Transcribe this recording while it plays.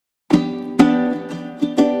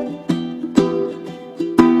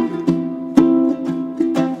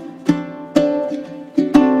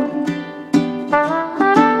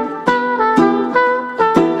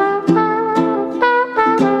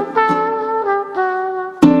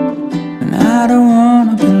I don't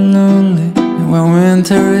wanna be lonely when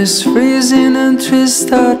winter is freezing and trees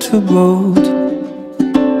start to bolt.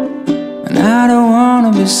 And I don't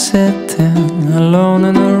wanna be sitting alone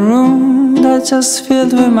in a room that's just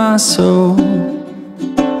filled with my soul.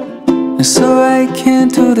 And so I came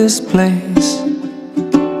to this place,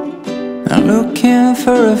 I'm looking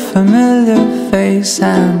for a familiar face,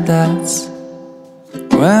 and that's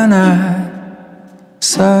when I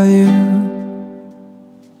saw you.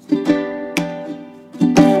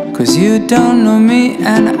 'Cause you don't know me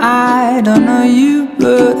and I don't know you,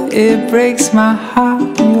 but it breaks my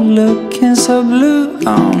heart. You're looking so blue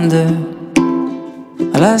on the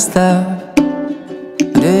last of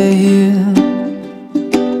the year.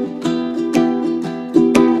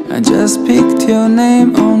 I just picked your name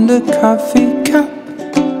on the coffee cup,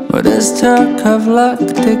 but a stroke of luck,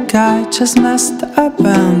 the guy just messed up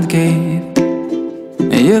and gave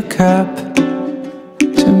your cup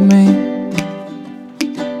to me.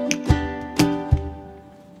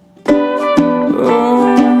 Oh,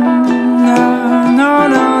 no, no,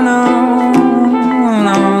 no, no,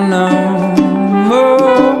 no, no. Oh,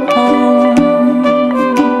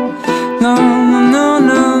 no, no,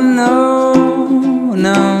 no, no,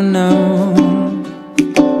 no, no.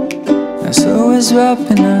 So we're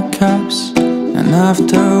swapping our cups, and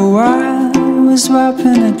after a while we're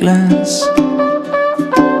swapping a glance.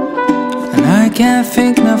 And I can't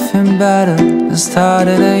think nothing better than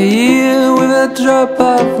starting a year with a drop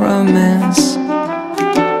of romance.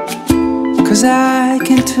 'Cause I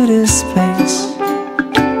came to this place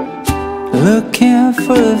looking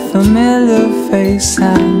for a familiar face,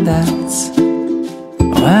 and that's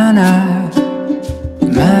when I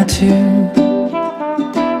met you.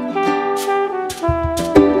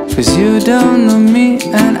 'Cause you don't know me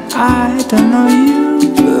and I don't know you,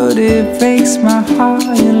 but it breaks my heart.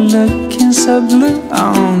 You're looking so blue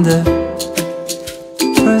on the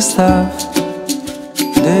first of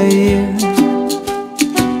the year.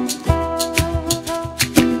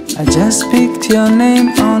 I just picked your name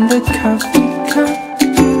on the coffee cup,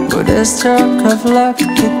 with a stroke of luck,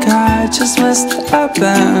 the guy just messed up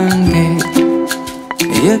and gave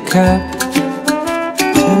your cup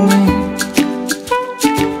to me.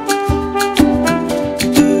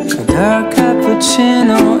 A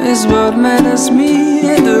cappuccino is what matters me.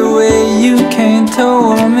 The way you came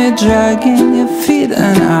toward me, dragging your feet,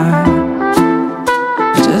 and I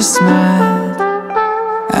just smiled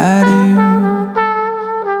at you.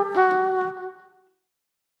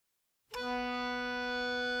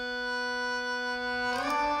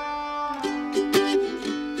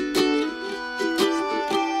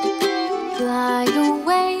 Fly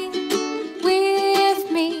away with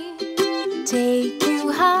me, take you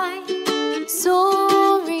high,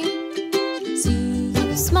 soaring. See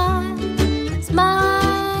you smile, it's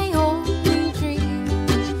my only dream.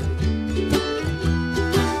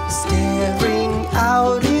 Staring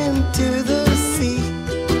out into the sea,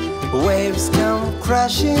 waves come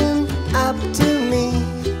crashing up to me.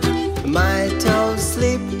 My toes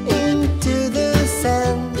slip into the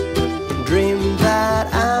sand, dream that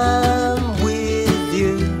I'm with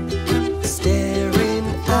you. Staring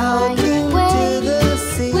out into the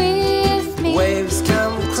sea, waves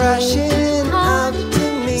come crashing up to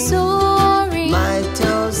me. My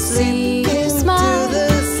toes slip into the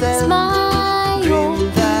sand, dream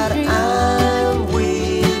that I'm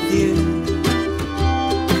with you.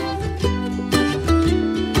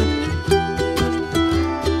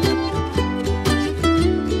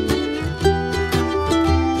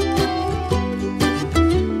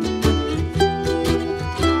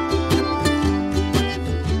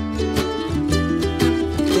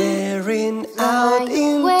 Staring out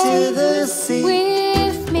into the sea,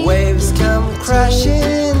 waves come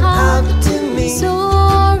crashing up to me.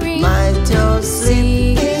 My toes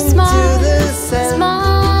slip into the sand,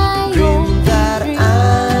 dream that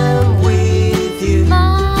I'm with you.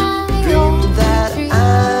 Dream that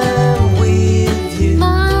I'm with you.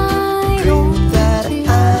 Dream that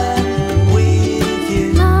I'm with you.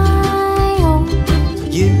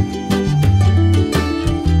 You.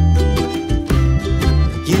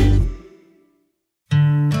 You.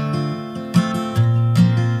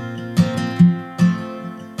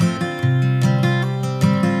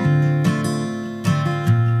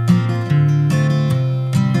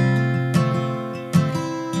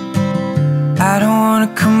 I don't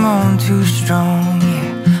wanna come on too strong,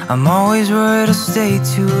 yeah. I'm always worried I'll stay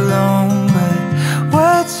too long, but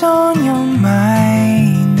what's on your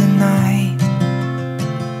mind tonight?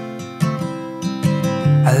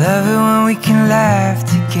 I love it when we can laugh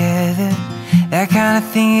together. That kind of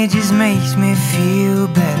thing, it just makes me feel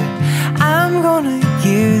better. I'm gonna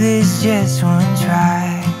give this just one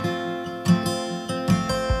try.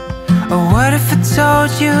 Or what if I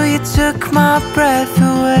told you you took my breath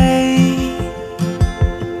away?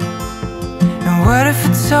 And what if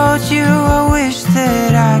I told you I wish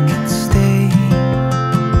that I could stay?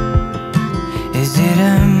 Is it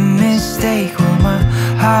a mistake? Will my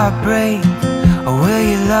heart break? Or will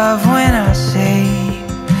you love when I say,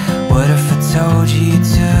 what if I told you you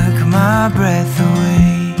took my breath away?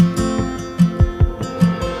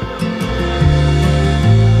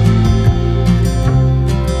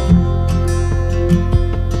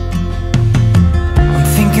 I'm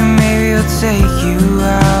thinking maybe I'll take you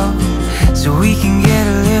out so we can get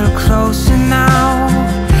a little closer now.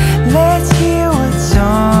 Let's hear what's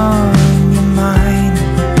on your mind.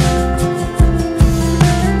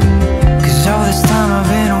 'Cause all this time I've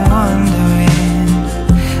been wondering,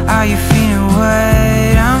 are you feeling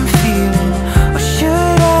what I'm feeling? Or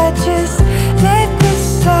should I just let this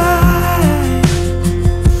slide?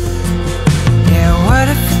 Yeah, what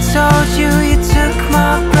if I told you you took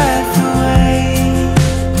my breath away?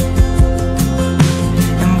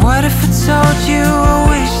 And what if I told you I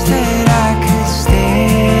wish that I could stay?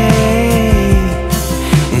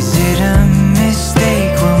 Is it a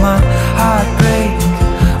mistake? Will my heart break?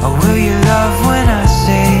 Or will you love when I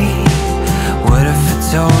say, what if I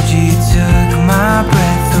told you you took my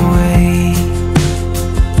breath away?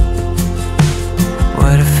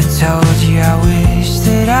 What if I told you I wish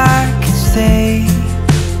that I could stay?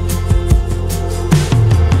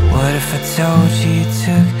 What if I told you you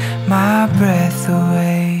took my breath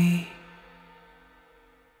away?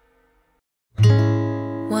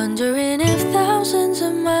 Wondering if thousands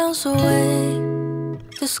of miles away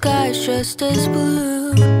the sky's just as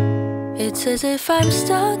blue. It's as if I'm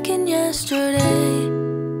stuck in yesterday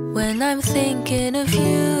when I'm thinking of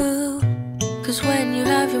you. 'Cause when you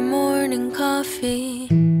have your morning coffee,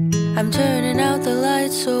 I'm turning out the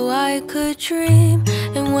lights so I could dream.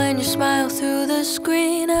 And when you smile through the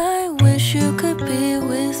screen, I wish you could be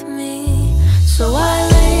with me. So I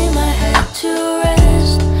lay my head to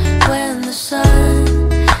rest when the sun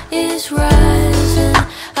is rising.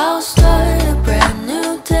 I'll start a brand new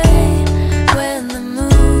day when the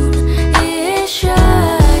moon is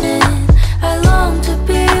shining. I long to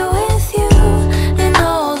be with you in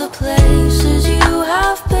all the places you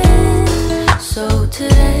have been. So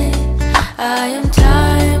today I am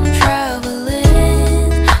time traveling.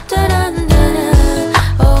 Da-da-da-da.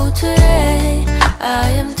 Oh, today I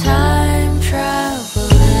am time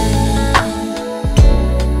traveling.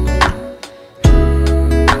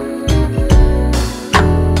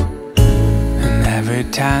 And every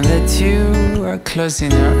time that you are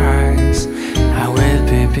closing your eyes, I will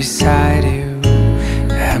be beside you.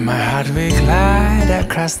 And my heart will glide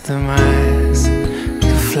across the miles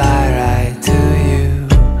to fly right to you.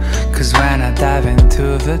 'Cause when I dive into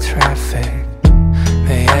the traffic,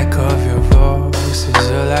 the echo of your voice is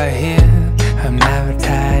all I hear. I'm never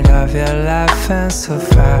tired of your laughing so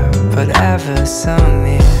far, but ever so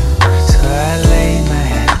near. So I lay my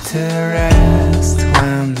head to rest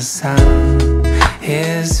when the sun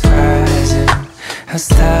is rising. I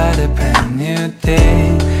start a brand new day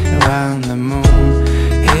when the moon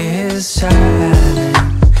is shining.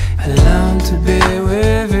 I long to be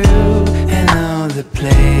with you in all the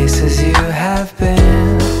places you have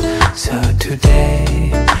been. So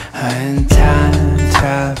today I am time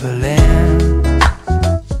traveling.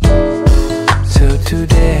 So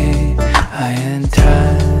today I am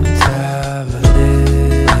time traveling.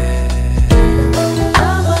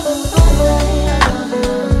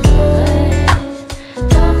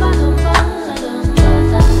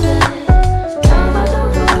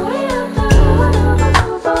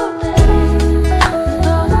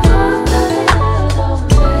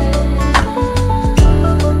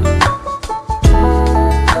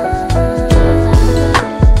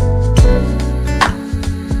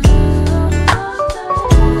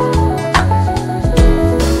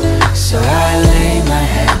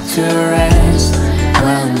 To rest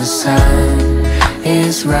when the sun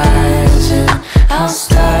is rising. I'll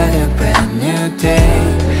start a brand new day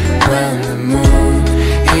when the moon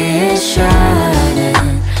is shining.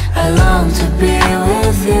 I long to be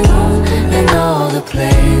with you in all the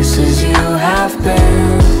places you have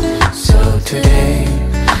been. So today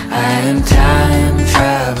I am time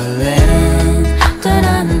traveling.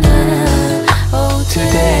 Da-da-da-da. Oh,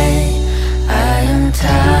 today I am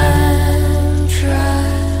time traveling.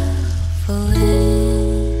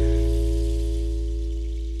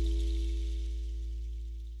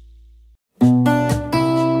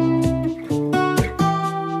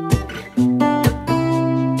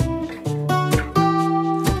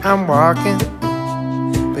 I'm walking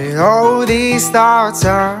But all these thoughts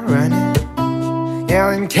are running,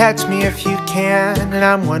 yelling catch me if you can. And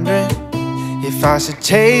I'm wondering if I should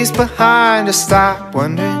chase behind or stop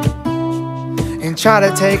wondering and try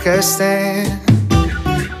to take a stand.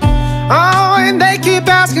 Oh, and they keep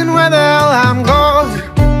asking where the hell I'm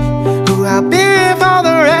going, who I'll be for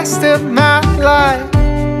the rest of my life.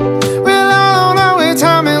 Well, I don't know where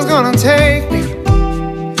time is gonna take me.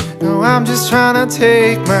 No, I'm just trying to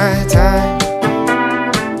take my time.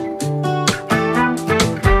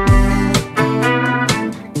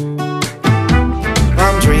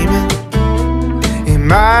 I'm dreaming, and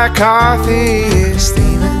my coffee is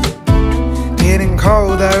steaming, getting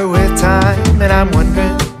colder with time. And I'm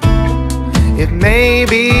wondering if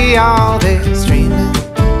maybe all this dreaming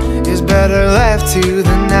is better left to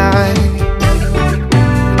the night.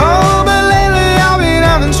 Oh, but lately I've been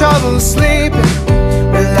having trouble sleeping.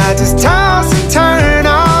 Well, I just toss and turn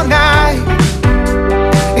all night,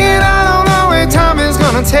 and I don't know where time is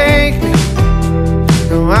gonna take me.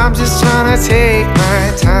 No, I'm just trying to take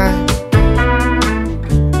my time.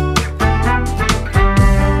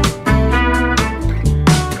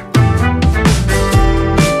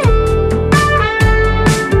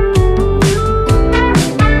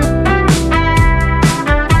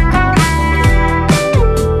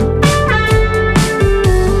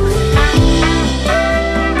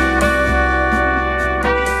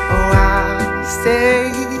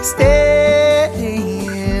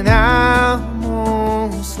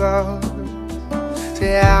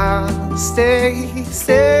 Stay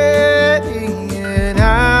steady and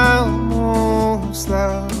I'll move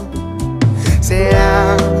slow. Say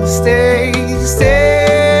I'll stay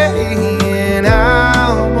steady and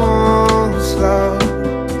I'll move slow.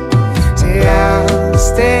 Say I'll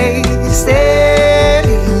stay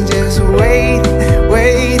steady, just wait,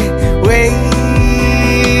 wait, wait.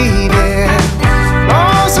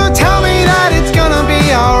 Oh, so tell me that it's gonna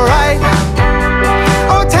be alright.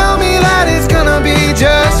 Oh, tell me that it's gonna be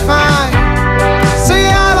just fine.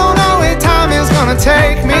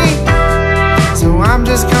 Take me, so I'm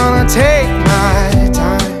just gonna take my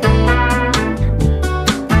time.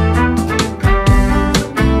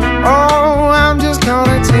 Oh, I'm just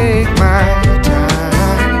gonna take my time.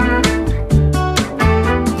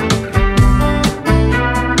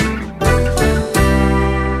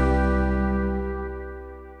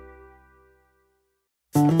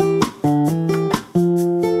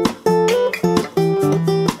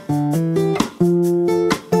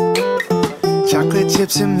 Chocolate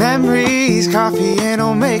chips and memories, coffee and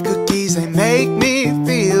homemade cookies, they make me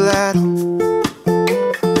feel at home.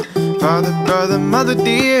 Father, brother, mother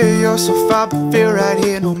dear, you're so far but feel right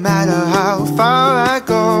here no matter how far I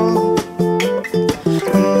go.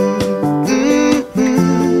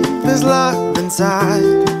 There's love inside.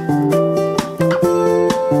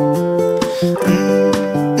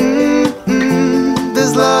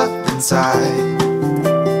 There's love inside.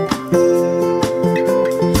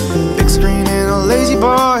 Lazy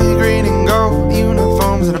boy, green and gold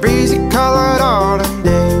uniforms and a breezy colored autumn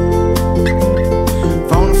day.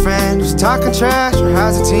 Phone a friend who's talking trash, or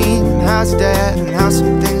how's the team and how's your dad, and how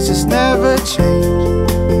some things just never change.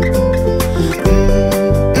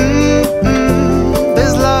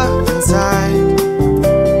 There's love inside.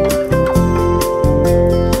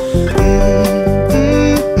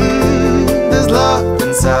 There's love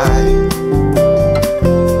inside.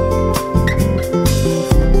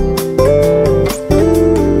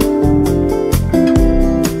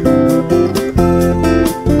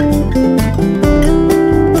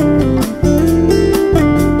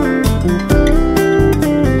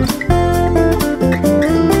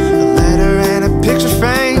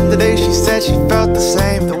 She felt the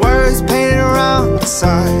same, the words painted around the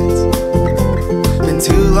sides. Been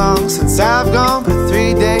too long since I've gone, but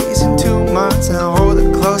 3 days and 2 months, and I hold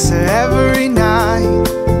it closer every night.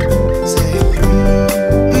 Say,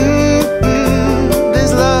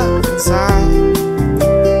 there's love inside.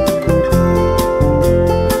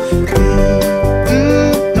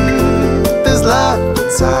 There's love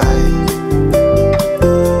inside.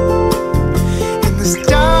 And the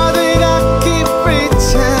star that I keep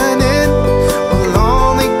reaching will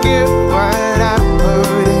only give what I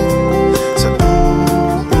put in. So,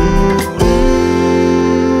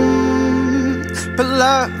 but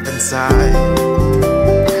love inside.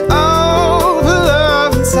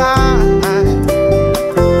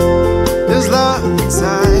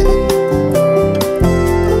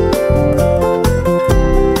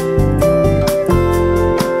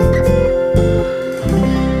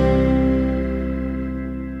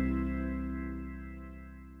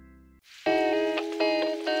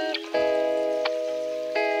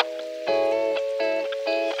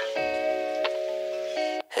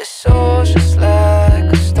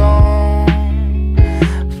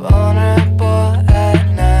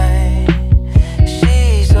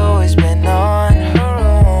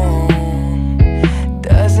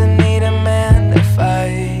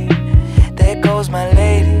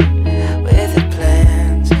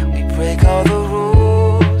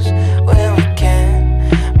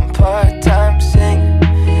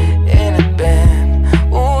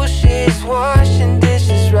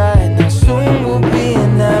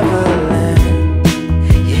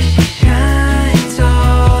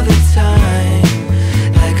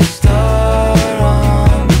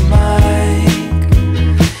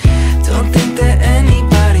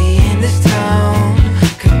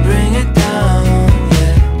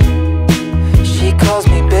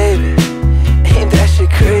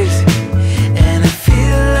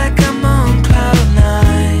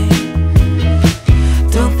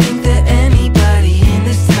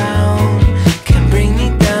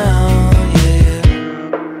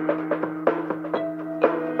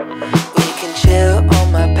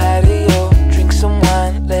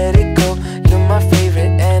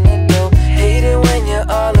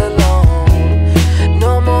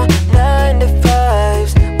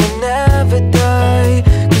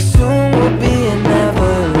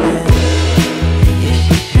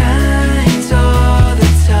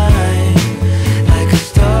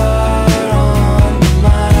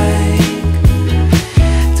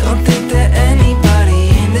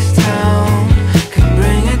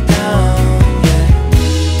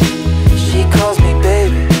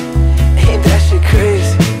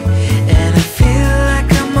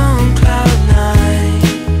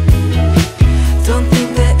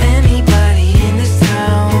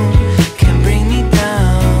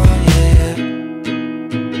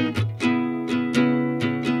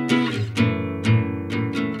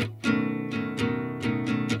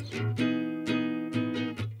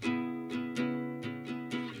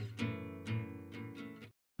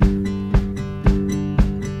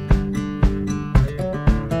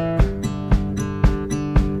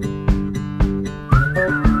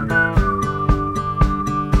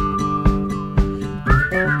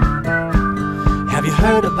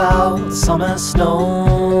 heard about the summer snow?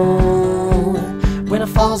 When it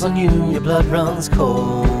falls on you, your blood runs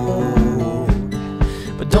cold.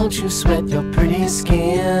 But don't you sweat your pretty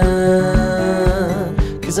skin,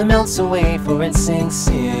 'cause it melts away for it sinks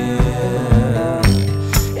in.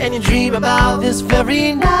 And you dream about this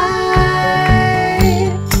very night,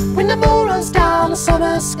 when the moon runs down the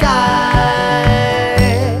summer sky.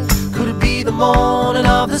 Could it be the morning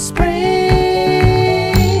of the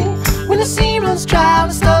spring, when the sea runs dry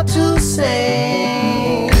and start to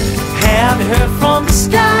sing? Have you heard from the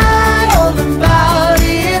sky all about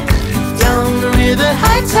it? Down the river,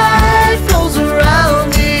 high tide flows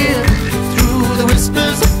around it. Through the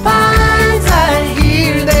whispers of pines, I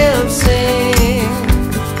hear them sing.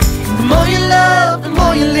 The more you love, the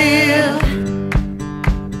more you live.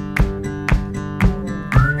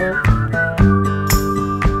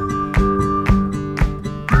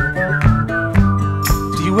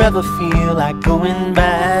 Do you ever feel like going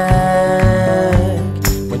back,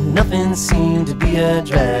 when nothing seemed to be a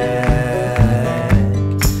drag?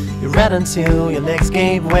 You ran until your legs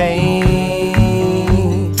gave way,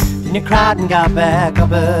 then you cried and got back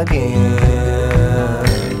up again.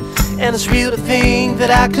 And it's real to think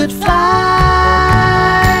that I could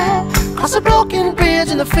fly across a broken bridge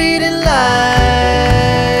in the fading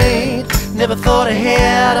light. Never thought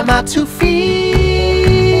ahead of my 2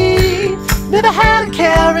 feet, never had a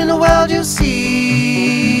care in the world you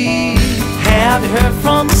see. Have you heard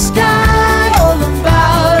from the sky all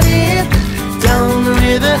about it? Down the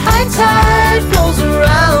river, high tide flows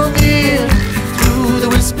around it. Through the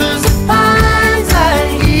whispers of pines, I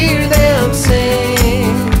hear them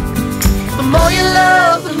sing. The more you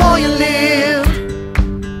love, the more you live.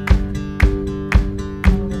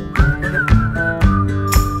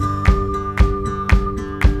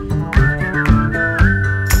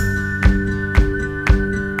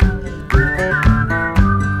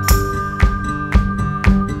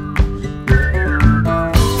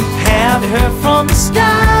 Have you heard from the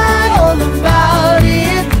sky all about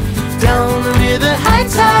it? Down the river, high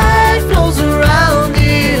tide flows around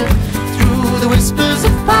it. Through the whispers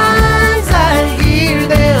of pines, I hear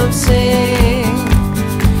them sing.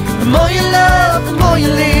 The more you love, the more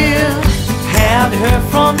you live. Have you heard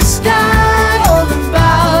from the sky all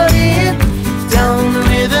about it? Down the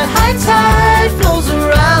river, high tide flows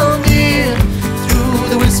around it. Through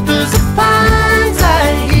the whispers of pines, I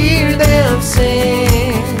hear them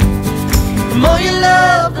sing. The more you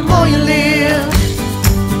love, the more you live.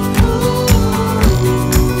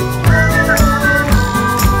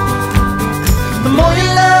 The more you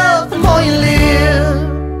love, the more you live.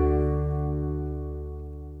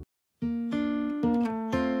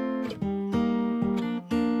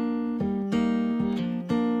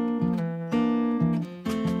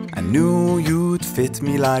 I knew you'd fit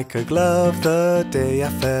me like a glove the day I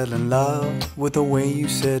fell in love with the way you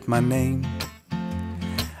said my name.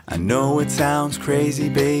 I know it sounds crazy,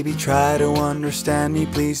 baby, try to understand me,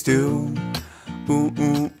 please do. Ooh,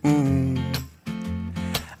 ooh, ooh.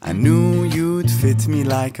 I knew you'd fit me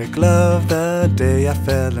like a glove the day I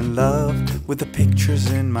fell in love with the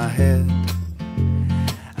pictures in my head.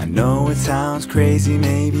 I know it sounds crazy,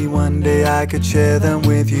 maybe one day I could share them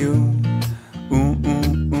with you. Ooh,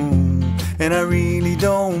 ooh, ooh. And I really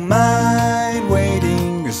don't mind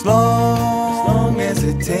waiting as long as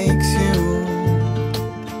it takes you.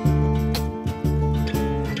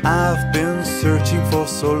 I've been searching for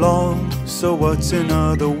so long, so what's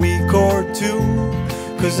another week or two?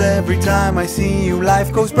 'Cause every time I see you,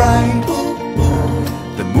 life goes bright.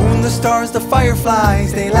 The moon, the stars, the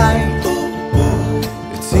fireflies, they light.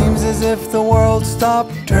 It seems as if the world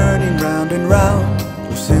stopped turning round and round.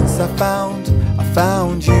 Oh, since I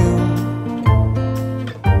found you.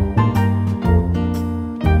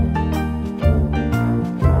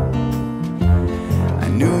 I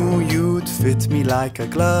knew you'd fit me like a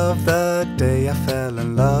glove the day I fell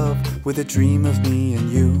in love with a dream of me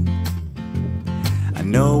and you. I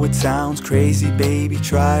know it sounds crazy, baby,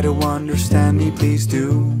 try to understand me, please do.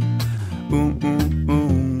 Ooh, ooh,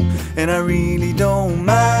 ooh. And I really don't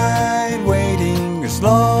mind waiting as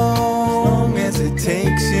long as it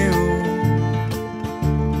takes you.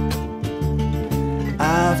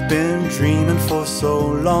 I've been dreaming for so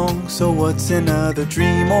long, so what's another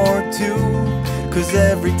dream or two? 'Cause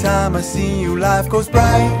every time I see you, life goes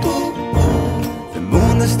bright. The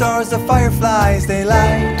moon, the stars, the fireflies, they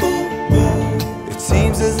light. It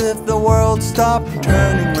seems as if the world stopped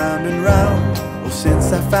turning round and round. Oh,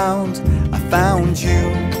 since I found you.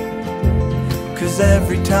 'Cause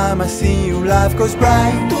every time I see you, life goes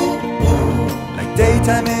bright. Like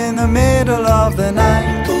daytime in the middle of the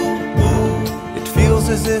night. It feels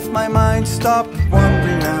as if my mind stopped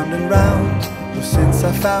wandering round and round. Well, since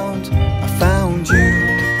I found you.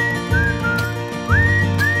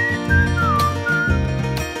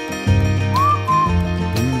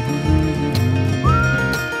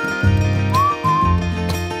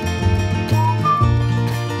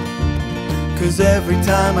 'Cause every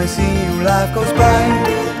time I see you, life goes bright.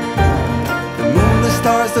 The moon, the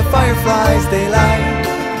stars, the fireflies, they light.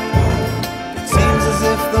 It seems as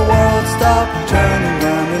if the world stopped turning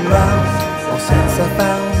round and round. Oh, since I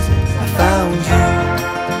found you.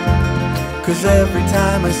 'Cause every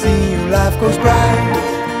time I see you, life goes bright.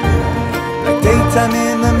 Like daytime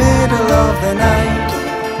in the middle of the night.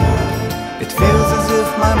 It feels as if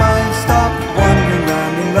my mind stopped wandering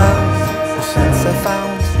round and round. Oh, since I found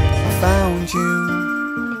you.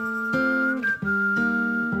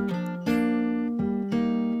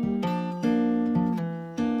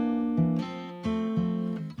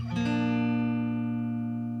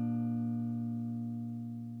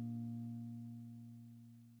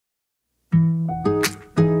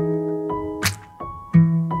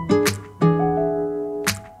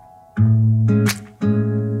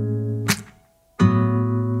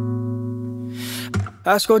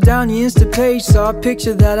 I scrolled down the Insta page, saw a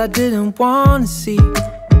picture that I didn't want to see.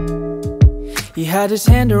 He had his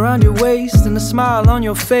hand around your waist and a smile on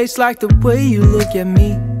your face, like the way you look at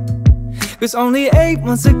me. 'Cause only 8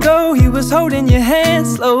 months ago he was holding your hand,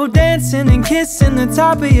 slow dancing and kissing the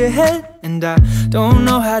top of your head. And I don't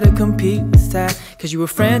know how to compete with that, 'cause you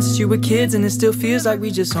were friends since you were kids, and it still feels like we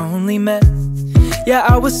just only met. Yeah,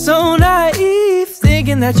 I was so naive,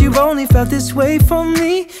 thinking that you've only felt this way for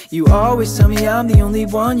me. You always tell me I'm the only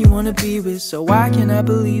one you wanna be with, so why can't I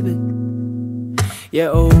believe it? Yeah,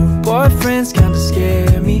 old boyfriends kinda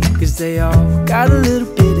scare me, 'cause they all got a little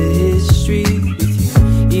bit of history with you.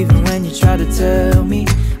 Even when you try to tell me,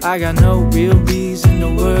 I got no real reason to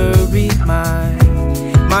worry. My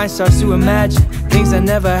mind starts to imagine things that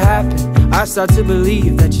never happened. I start to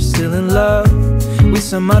believe that you're still in love with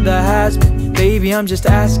some other has-been. Baby, I'm just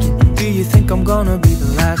asking, do you think I'm gonna be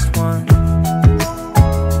the last one?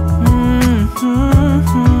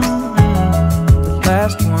 The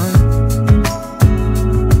last one.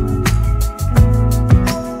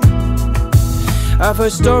 I've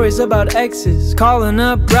heard stories about exes calling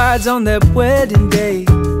up brides on their wedding day,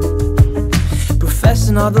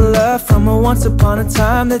 professing all the love from a once upon a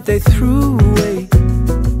time that they threw away.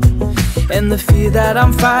 And the fear that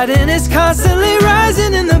I'm fighting is constantly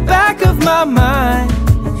rising in the back of my mind,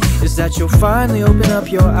 is that you'll finally open up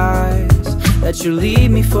your eyes, that you'll leave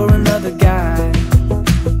me for another guy.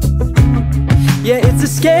 Yeah, it's a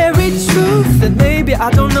scary truth that maybe I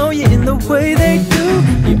don't know you in the way they do.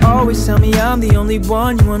 You always tell me I'm the only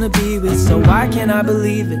one you wanna be with, so why can't I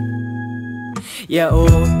believe it? Yeah,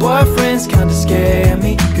 old boyfriends kinda scare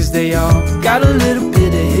me, 'cause they all got a little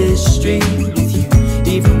bit of history with you.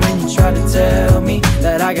 Even when you try to tell me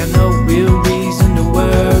that I got no real reason to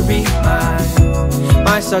worry. My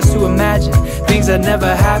mind starts to imagine things that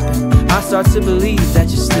never happened. I start to believe that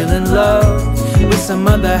you're still in love with some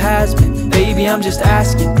other has-been. Baby, I'm just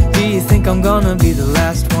asking, do you think I'm gonna be the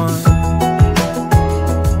last one?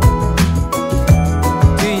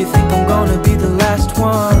 Do you think I'm gonna be the last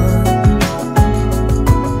one?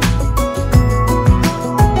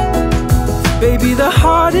 Baby, the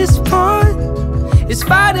hardest part is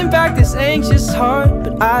fighting back this anxious heart.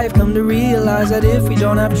 But I've come to realize that if we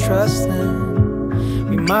don't have trust, then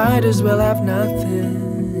we might as well have nothing.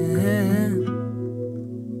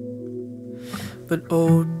 But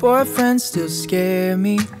old boyfriends still scare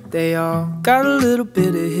me. They all got a little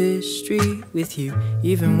bit of history with you.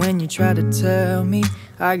 Even when you try to tell me,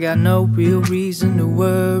 I got no real reason to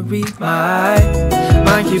worry. My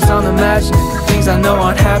mind keeps on imagining things I know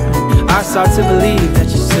aren't happening. I start to believe that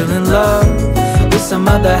you're still in love with some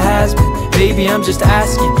other has-been. Baby, I'm just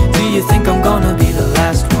asking, do you think I'm gonna be the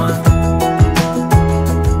last one?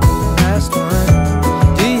 Last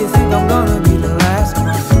one. Do you think I'm gonna be the last one?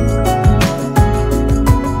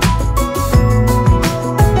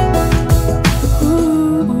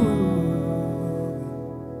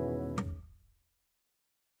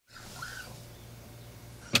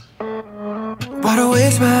 Wide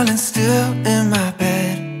awake, smiling still in my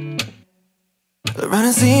bed. The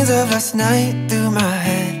running scenes of last night through my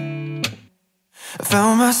head. I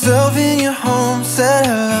found myself in your home, said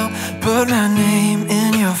hello, put my name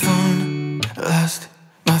in your phone. Lost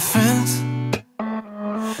my friends.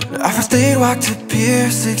 I first stayed, walked to Pier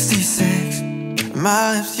 66.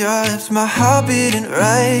 My lips, your lips, my heart beating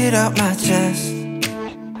right out my chest.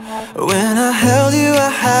 When I held you, I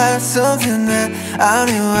had something that I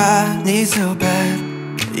knew I need so bad.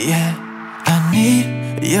 Yeah, I need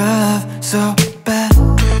Your love so bad.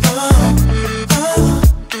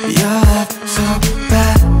 Your love so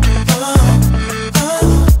bad.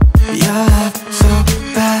 Your love so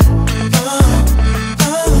bad.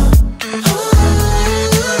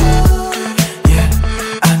 Yeah,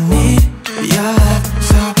 I need your love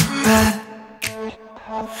so bad.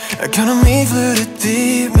 Count on me, flew to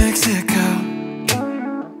deep Mexico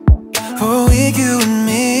for a week, you and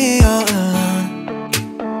me all alone.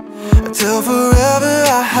 Till forever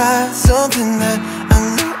I had something that I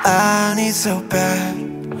know I need so bad.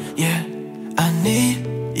 Yeah, I need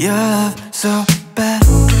your love so bad.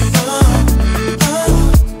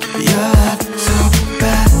 Your love so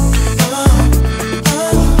bad.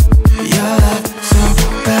 Your love so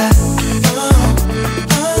bad.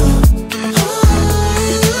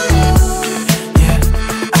 Yeah,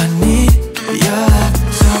 I need your love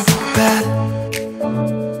so bad.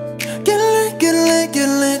 Get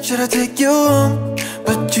lit, should I take you home?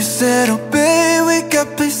 But you said, oh babe, we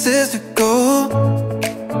got places to go.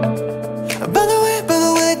 By the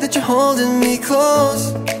way that you're holding me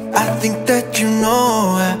close, I think that you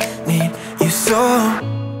know